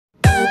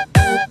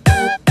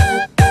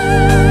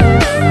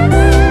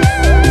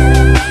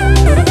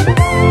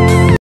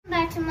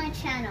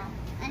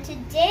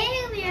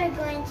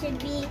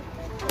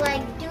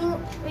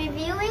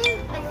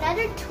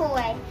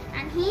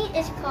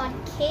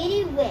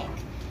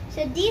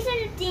So these are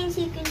the things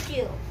he can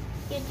do.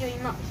 Here's the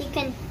remote. He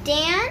can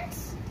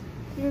dance.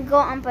 He can go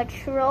on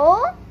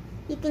patrol.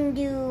 He can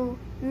do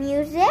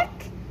music.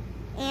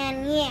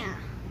 And yeah.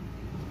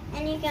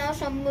 And he can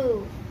also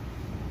move.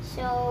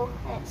 So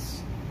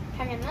let's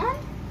turn him on.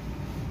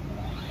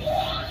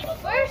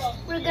 First,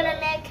 we're gonna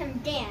make him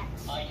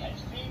dance. I can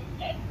sing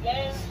and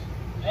dance.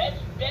 Let's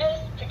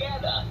dance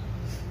together.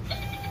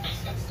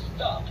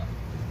 Stop.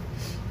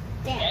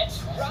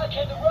 Dance. Let's rock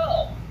and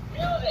roll.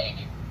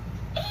 Music.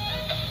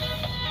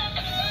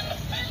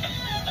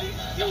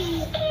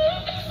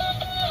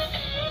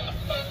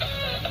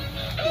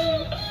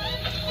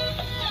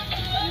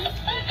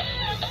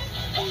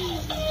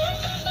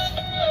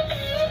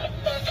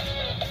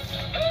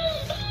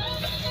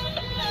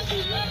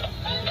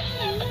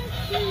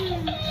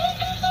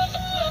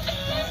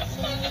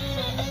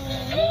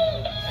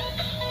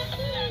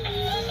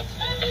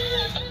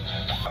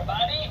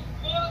 Everybody,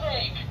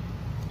 music.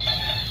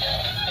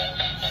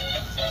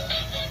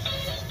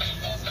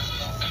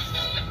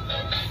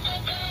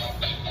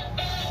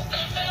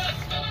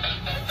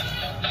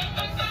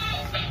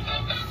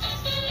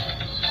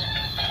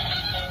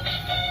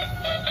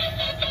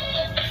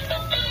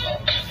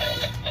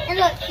 And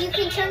look, you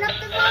can turn up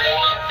the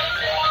volume.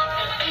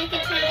 And you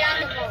can turn down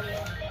the volume.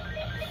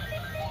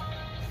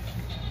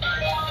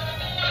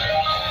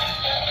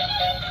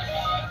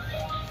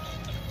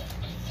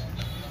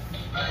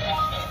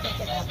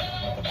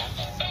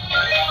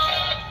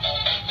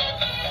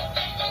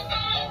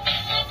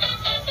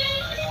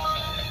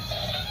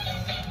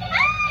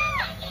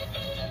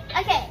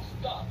 Okay,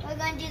 we're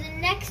gonna do the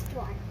next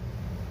one.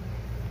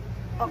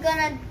 We're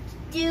gonna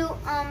do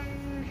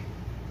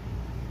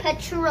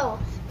patrol.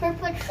 For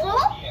patrol,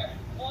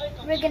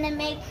 we're gonna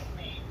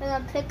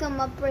pick him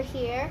up right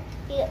here.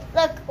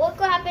 Look what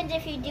happens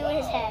if you do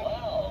his head.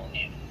 Wow,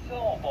 it's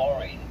so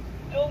boring.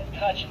 Don't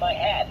touch my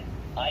head.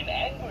 I'm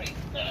angry.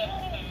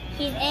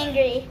 He's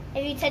angry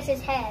if you touch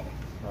his head.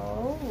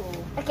 Oh.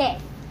 Okay,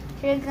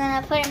 so we're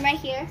gonna put him right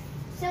here.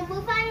 So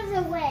move out of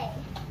the way.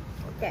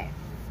 Okay.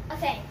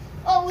 Okay.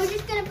 Oh, we're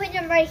just gonna put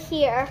him right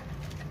here,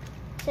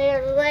 so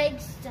your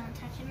legs don't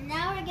touch him.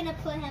 Now we're gonna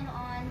put him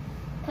on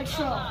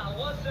patrol. Ah,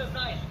 what's a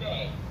nice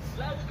day?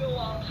 Let's go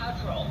on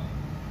patrol.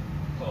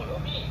 Follow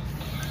me.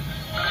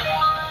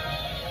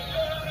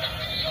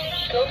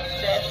 Don't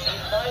stand in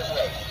my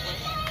way.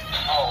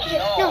 Oh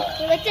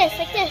No, like this,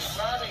 like this.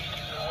 Running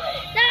away.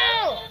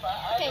 No!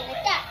 Okay,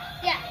 like that.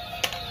 Yeah.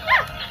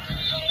 Ah!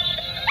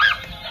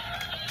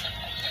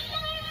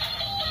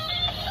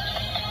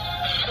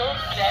 Don't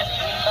stand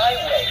in my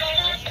way.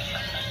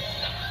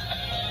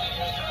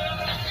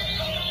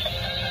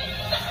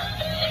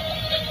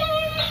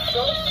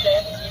 Don't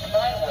stand in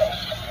my way.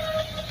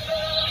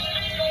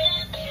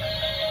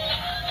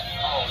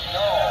 Oh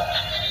no,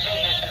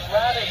 this is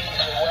rather in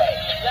the way.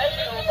 Let's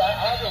go the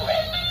other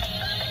way.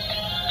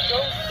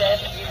 Don't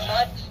stand in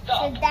my So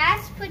stop.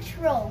 that's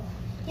patrol.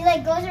 He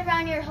like goes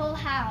around your whole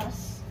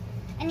house,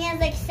 and he has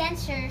like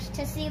sensors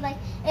to see like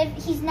if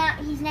he's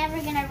never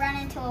gonna run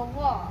into a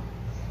wall.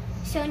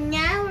 So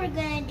now we're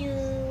gonna do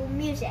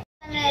music.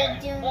 We're gonna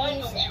do Why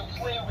music. don't you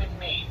play with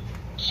me?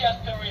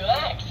 Just to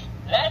relax.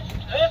 Let's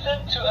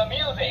listen to a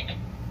music.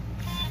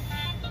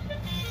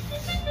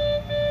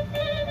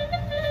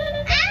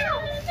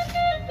 Ow!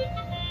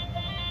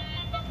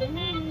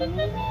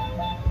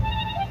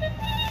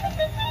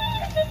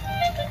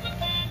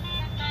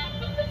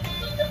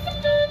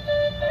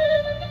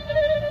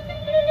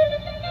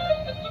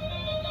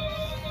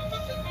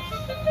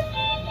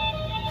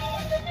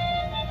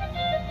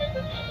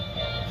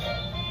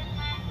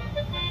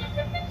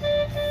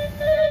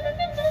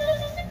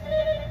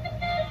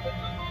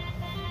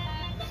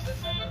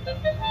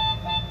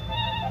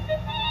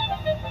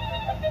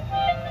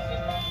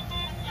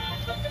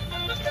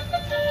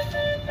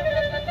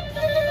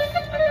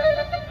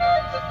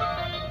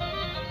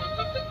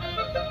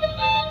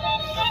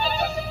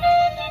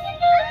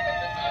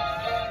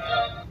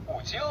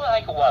 Would you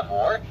like one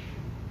more?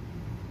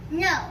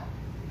 No.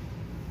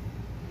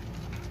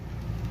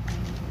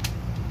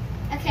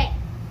 Okay.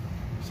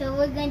 So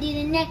we're gonna do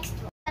the next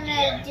one. I'm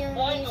gonna do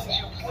Why music. don't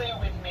you play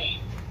with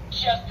me?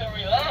 Just to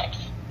relax.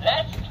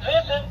 Let's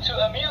listen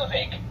to a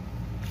music.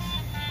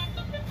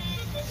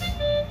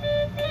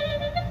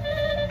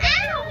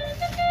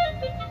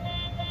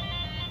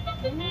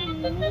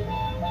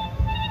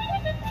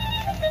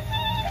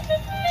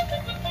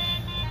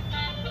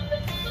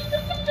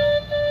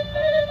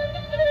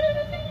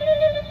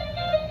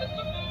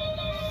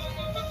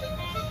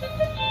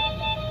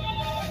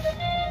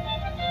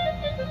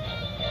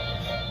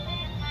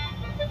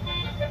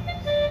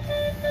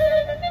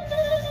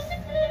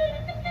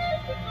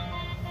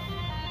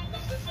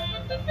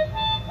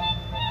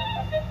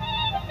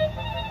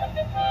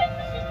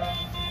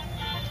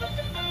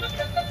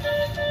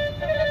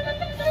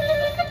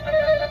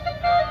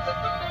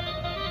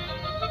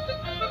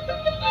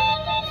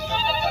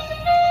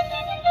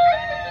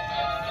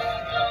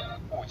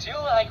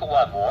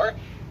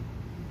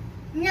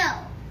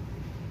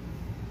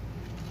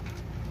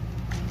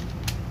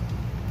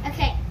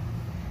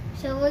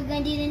 So we're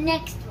gonna do the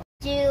next one.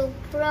 Do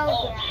program.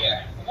 Oh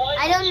dear. Why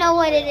I don't know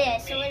what it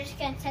is, so we're just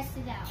gonna test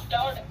it out.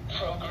 Start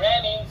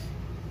programming.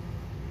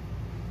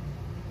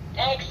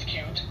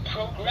 Execute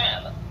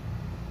program.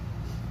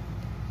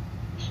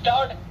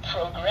 Start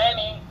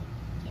programming.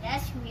 Okay,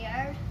 that's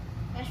weird.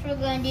 Guess we're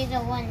gonna do the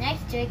one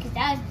next to it because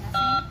that was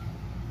nothing.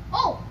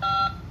 Oh!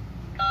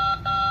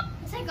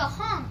 It's like a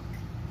honk.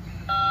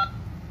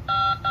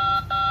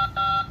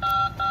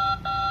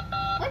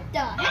 What the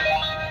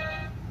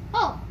heck?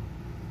 Oh!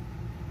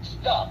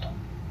 Stop.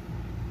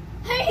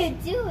 What are you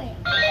doing?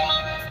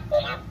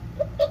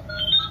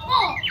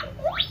 Oh!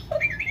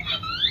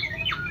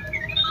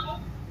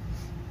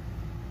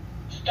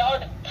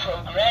 Start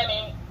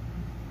programming.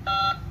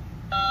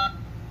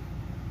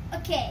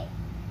 Okay,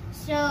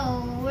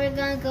 so we're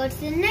gonna go to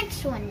the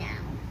next one now.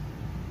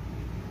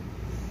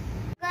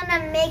 We're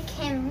gonna make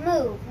him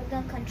move. We're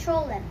gonna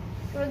control him.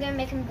 We're gonna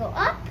make him go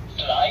up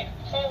Slide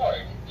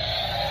forward.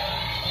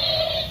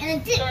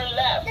 and then Turn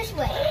left. this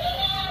way.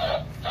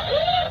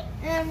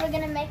 And then we're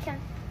gonna make him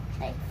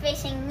like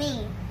facing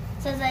me.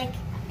 So it's like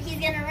he's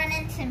gonna run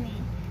into me.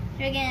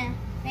 So we're gonna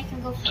make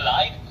him go.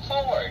 Slide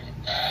forward.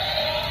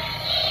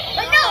 Oh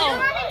no! Don't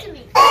run into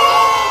me.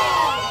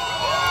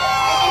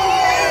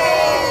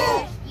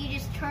 You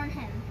just turn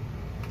him.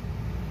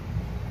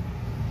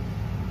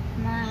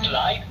 Come on.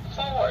 Slide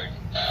forward.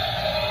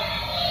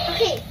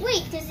 Okay,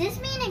 wait. Does this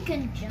mean it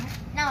can jump?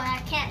 No,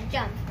 I can't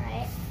jump,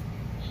 right?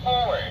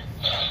 Forward.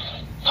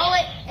 Oh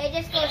wait, it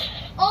just goes.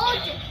 Oh,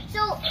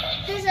 so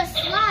there's a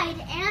slide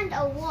and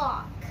a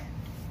walk.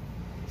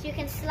 So you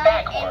can slide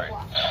Backward. and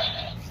walk.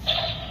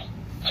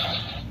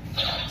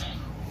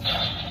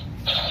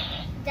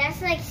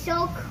 That's like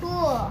so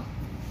cool.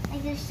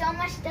 Like there's so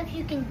much stuff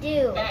you can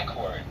do.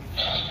 Backward.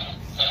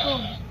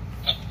 Boom.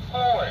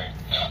 Forward.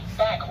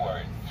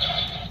 Backward.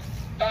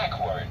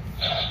 Backward.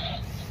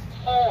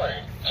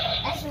 Forward.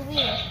 That's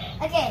weird.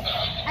 Okay,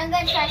 I'm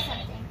gonna try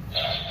something.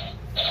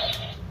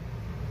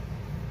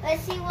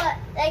 Let's see what.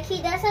 Like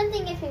he does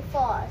something if he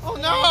falls. Oh,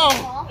 He no.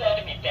 doesn't fall.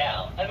 Let me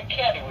down, and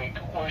Cady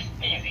Wike was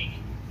easy.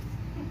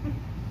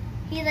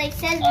 He like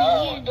says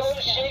Oh, weird don't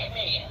stuff. shake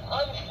me.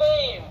 I'm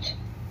faint.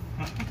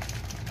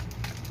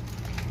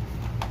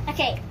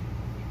 Okay,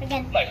 we're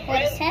gonna My hold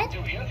his friend,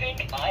 head. do you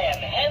think I am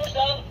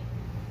handsome?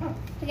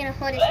 We're gonna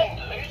hold his Let's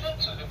head. listen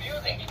to the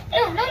music.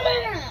 No, and no, no, no,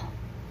 relax.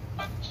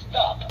 no.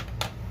 Stop.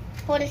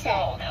 Hold his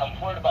head. So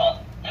comfortable.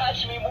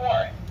 Touch me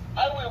more.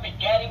 I will be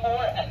getting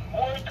more and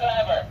more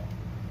clever.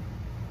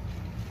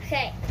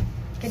 Okay.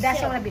 He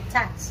doesn't want to be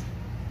touched.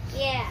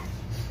 Yeah.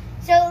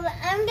 So I'm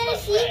My gonna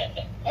see. friend,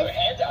 your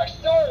hands are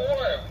so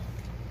warm.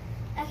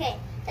 Okay.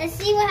 Let's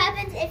see what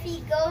happens if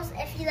he goes.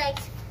 If he like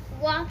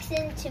walks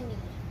into me.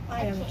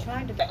 I am Okay.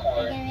 trying to. We're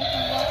Backward. gonna make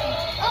him walk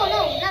into. Oh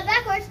no! Not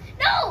backwards.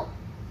 No!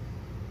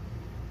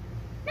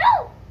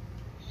 No!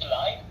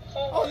 Slide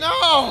forward. Oh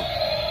no!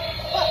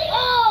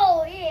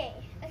 Oh yay!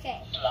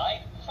 Okay.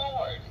 Slide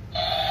forward.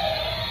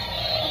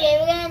 Okay.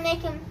 We're gonna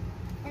make him.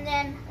 And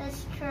then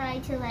let's try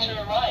to like.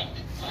 Turn right.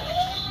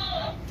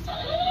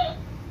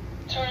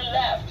 Turn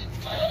left.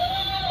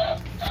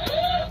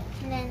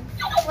 And then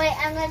wait.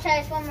 I'm gonna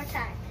try this one more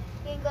time.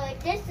 You can go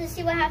like this to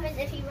see what happens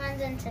if he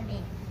runs into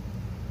me.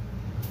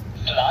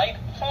 Slide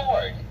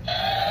forward.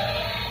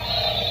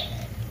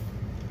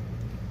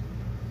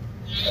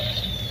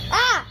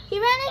 Ah! He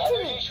ran into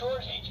Energy me.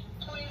 shortage.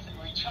 Please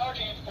recharge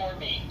it for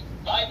me.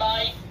 Bye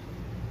bye.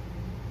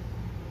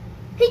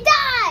 He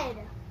died.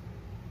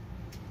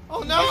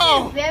 Oh This is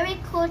a no! very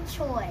cool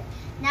toy.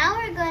 Now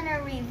we're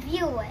gonna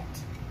review it.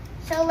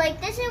 So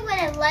like this is what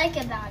I like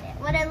about it.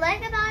 What I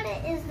like about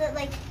it is that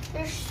like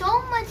there's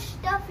so much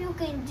stuff you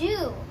can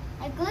do.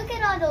 Like look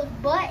at all those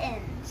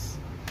buttons.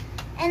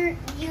 And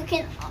you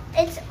can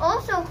it's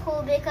also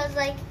cool because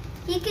like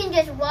he can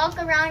just walk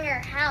around your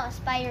house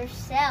by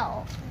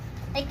yourself.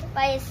 Like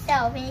by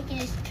himself and you can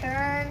just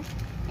turn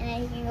and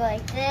then you can go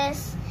like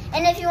this.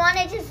 And if you want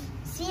to just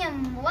see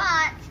him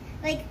walk,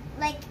 like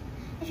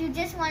if you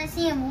just want to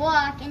see him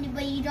walk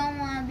but you don't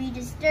want to be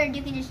disturbed,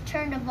 you can just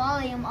turn the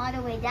volume all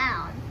the way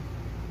down.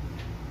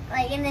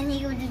 Like and then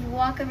he would just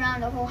walk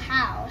around the whole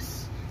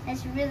house.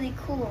 That's really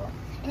cool.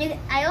 And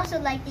I also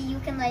like that you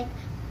can like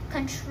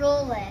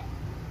control it.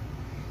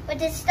 But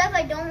the stuff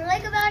I don't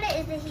like about it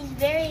is that he's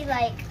very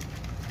like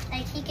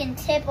he can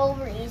tip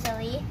over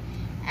easily,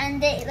 and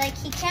like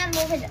he can't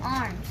move his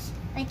arms.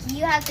 Like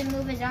you have to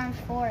move his arms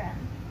for him.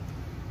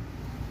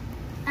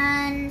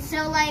 And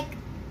so like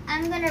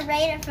I'm gonna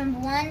rate it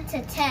from 1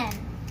 to 10.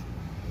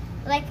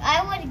 Like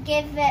I would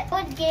give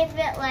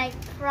it like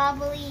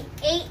probably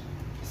 8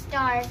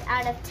 stars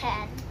out of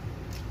 10.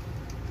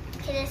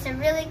 Okay, it's a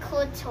really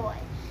cool toy.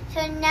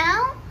 So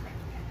now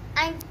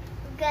I'm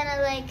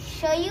gonna like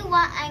show you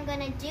what I'm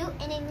gonna do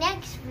in the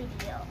next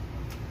video.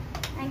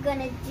 I'm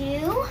gonna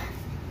do,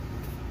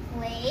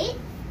 wait,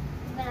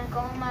 I'm gonna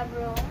go in my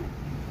room.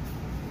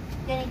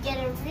 I'm gonna get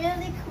it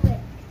really quick.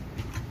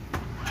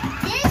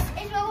 This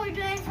is what we're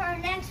doing for our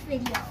next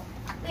video.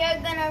 We are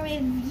gonna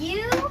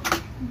review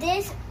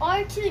this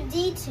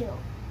R2-D2.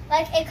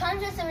 Like it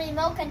comes with a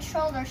remote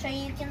controller so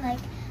you can like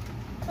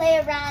play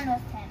around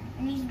with him.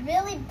 And he's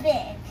really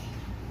big.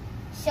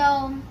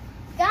 So,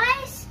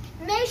 guys,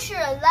 make sure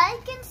to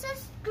like and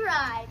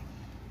subscribe.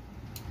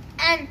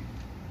 And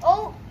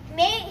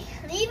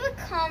leave a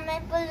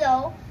comment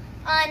below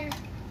on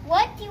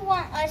what you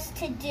want us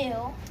to do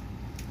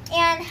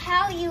and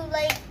how you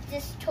like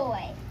this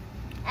toy.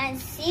 And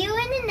see you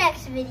in the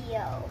next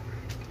video.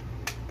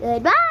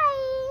 Goodbye.